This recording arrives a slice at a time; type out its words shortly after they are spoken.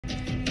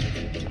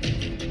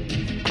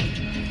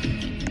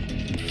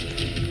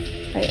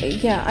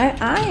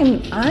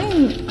I'm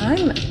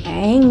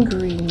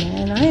angry,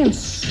 man. I am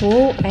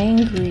so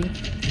angry.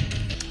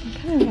 I'm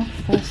kind of not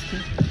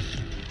faster.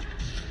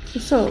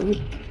 So you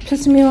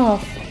pissing me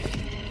off.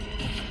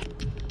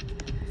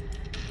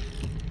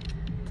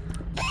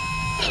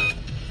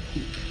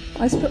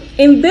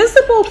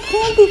 Invisible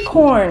candy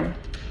corn.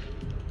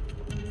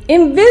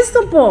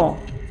 Invisible.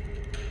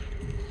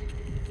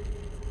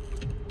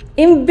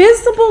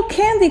 Invisible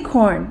candy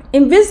corn.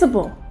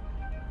 Invisible.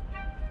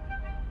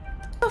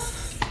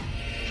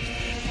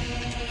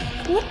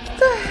 What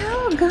the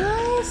hell,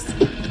 guys?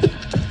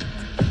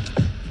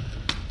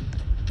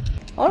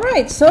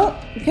 Alright, so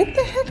get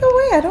the heck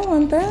away. I don't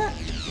want that.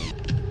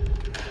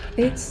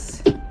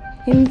 It's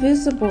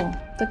invisible.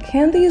 The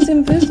candy is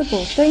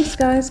invisible. Thanks,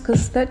 guys,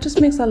 because that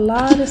just makes a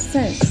lot of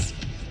sense.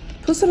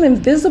 Put some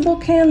invisible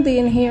candy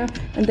in here,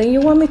 and then you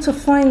want me to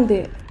find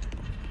it.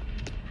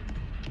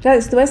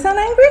 Guys, do I sound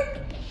angry?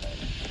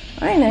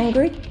 I ain't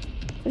angry.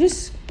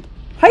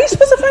 How are you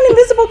supposed to find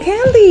invisible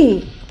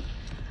candy?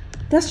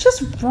 That's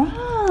just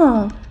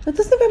wrong. That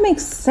doesn't even make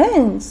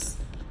sense.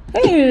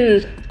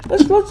 Hey,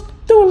 let's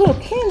do a little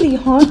candy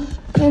hunt,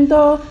 and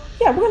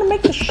yeah, we're gonna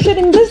make the shit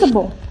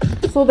invisible,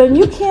 so then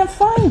you can't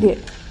find it.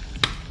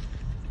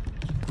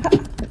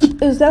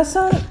 Does that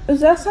sound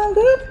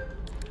good?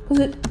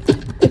 Because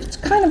it's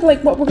kind of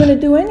like what we're gonna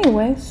do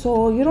anyway.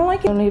 So you don't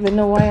like it? I don't even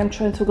know why I'm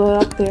trying to go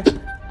up there.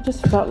 I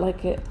just felt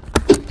like it.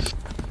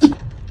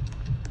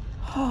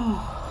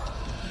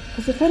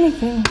 Because if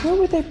anything, where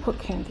would they put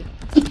candy?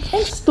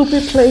 In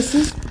stupid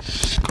places.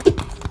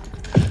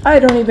 I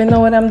don't even know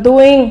what I'm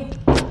doing.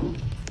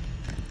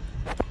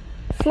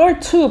 Floor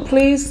 2,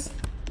 please.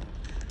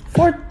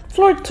 Floor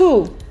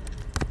 2.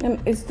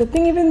 Is the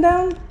thing even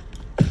down?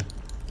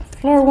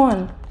 Floor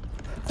 1.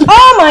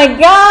 Oh my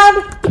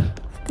God!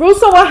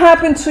 Russo, what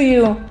happened to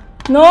you?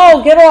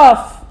 No, get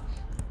off.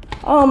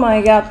 Oh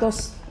my God,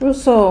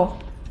 Russo,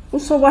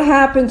 what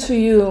happened to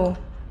you?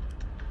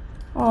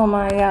 Oh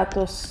my God,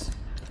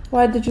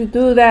 why did you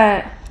do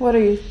that? What are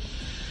you,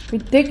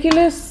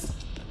 ridiculous?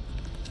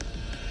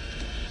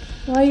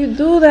 Why you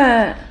do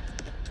that?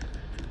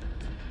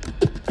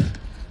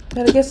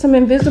 Gotta get some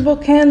invisible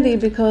candy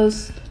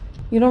because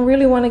you don't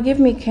really want to give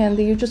me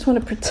candy. You just want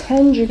to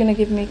pretend you're gonna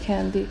give me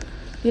candy.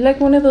 You're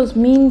like one of those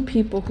mean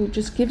people who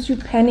just gives you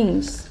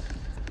pennies.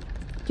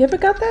 You ever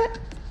got that?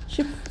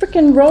 She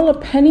freaking roll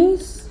of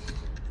pennies?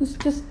 It's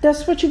just,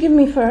 that's what you give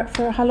me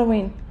for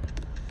Halloween.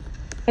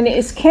 And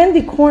it's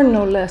candy corn,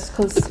 no less,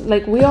 because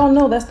like we all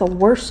know that's the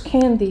worst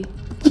candy.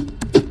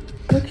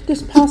 What could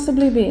this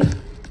possibly be?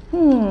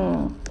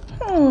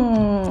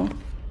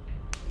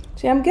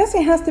 See, I'm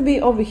guessing it has to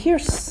be over here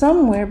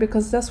somewhere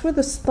because that's where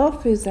the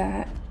stuff is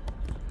at.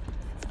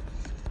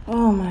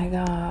 Oh my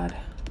God.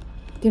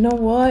 You know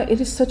what? It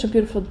is such a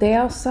beautiful day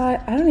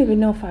outside. I don't even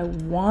know if I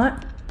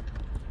want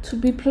to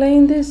be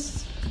playing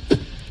this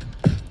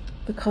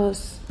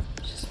because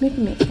it's just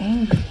making me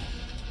angry.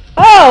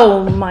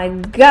 Oh my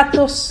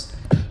gatos.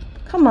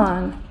 Come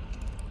on.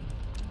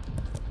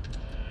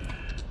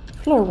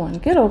 Floor 1,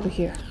 get over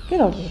here. Get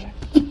over here.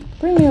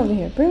 Bring me over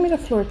here. Bring me to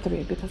floor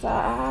 3 because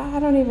I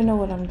don't even know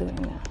what I'm doing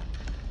now.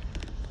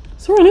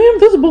 Is there any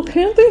invisible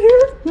candy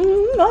here?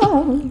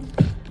 No.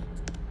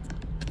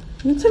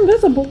 It's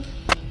invisible.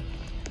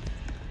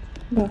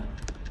 But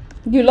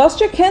you lost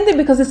your candy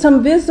because it's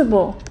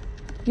invisible.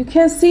 You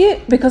can't see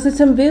it because it's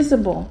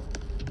invisible.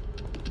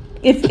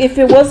 If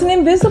it wasn't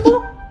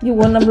invisible, you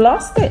wouldn't have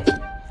lost it.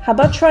 How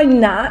about try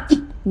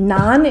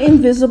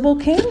non-invisible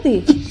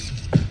candy?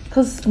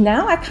 Because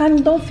now I kind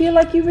of don't feel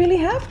like you really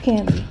have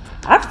candy.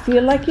 I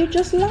feel like you're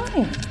just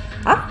lying.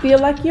 I feel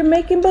like you're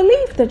making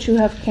believe that you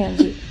have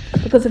candy.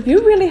 Because if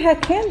you really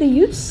had candy,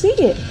 you'd see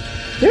it.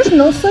 There's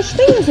no such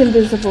thing as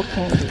invisible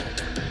candy.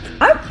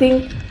 I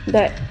think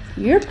that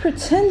you're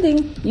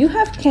pretending you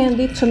have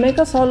candy to make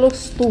us all look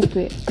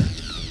stupid.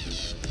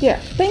 Yeah,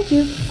 thank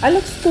you. I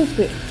look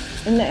stupid.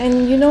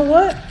 And you know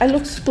what? I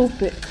look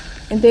stupid.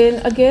 And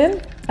then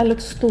again, I look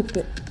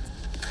stupid.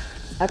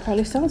 I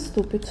probably sound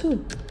stupid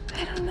too.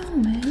 I don't know,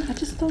 man. I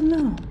just don't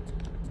know.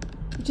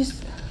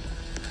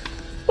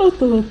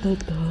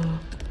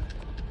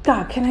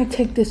 God, can I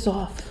take this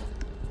off?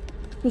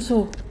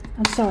 Russo,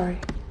 I'm sorry.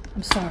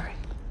 I'm sorry.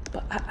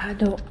 But I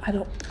don't.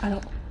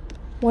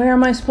 Where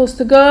am I supposed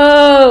to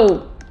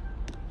go?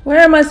 Where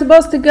am I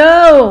supposed to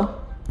go?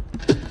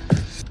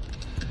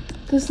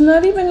 There's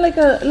not even like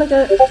a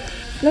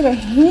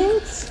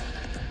hint,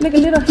 like a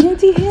little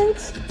hinty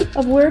hint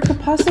of where it could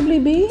possibly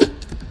be.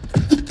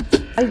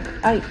 I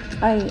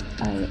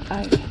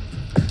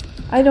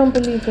don't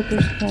believe that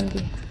there's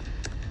candy.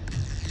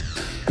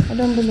 I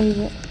don't believe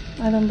it.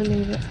 I don't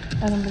believe it.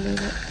 I don't believe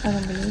it. I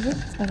don't believe it.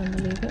 I don't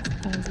believe it.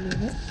 I don't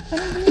believe it. I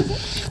don't believe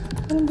it.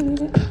 I don't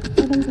believe it.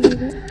 I don't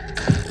believe it.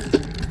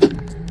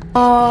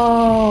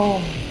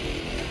 Oh.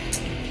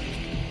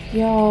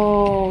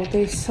 Yo,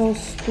 they're so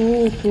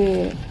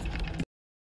stupid.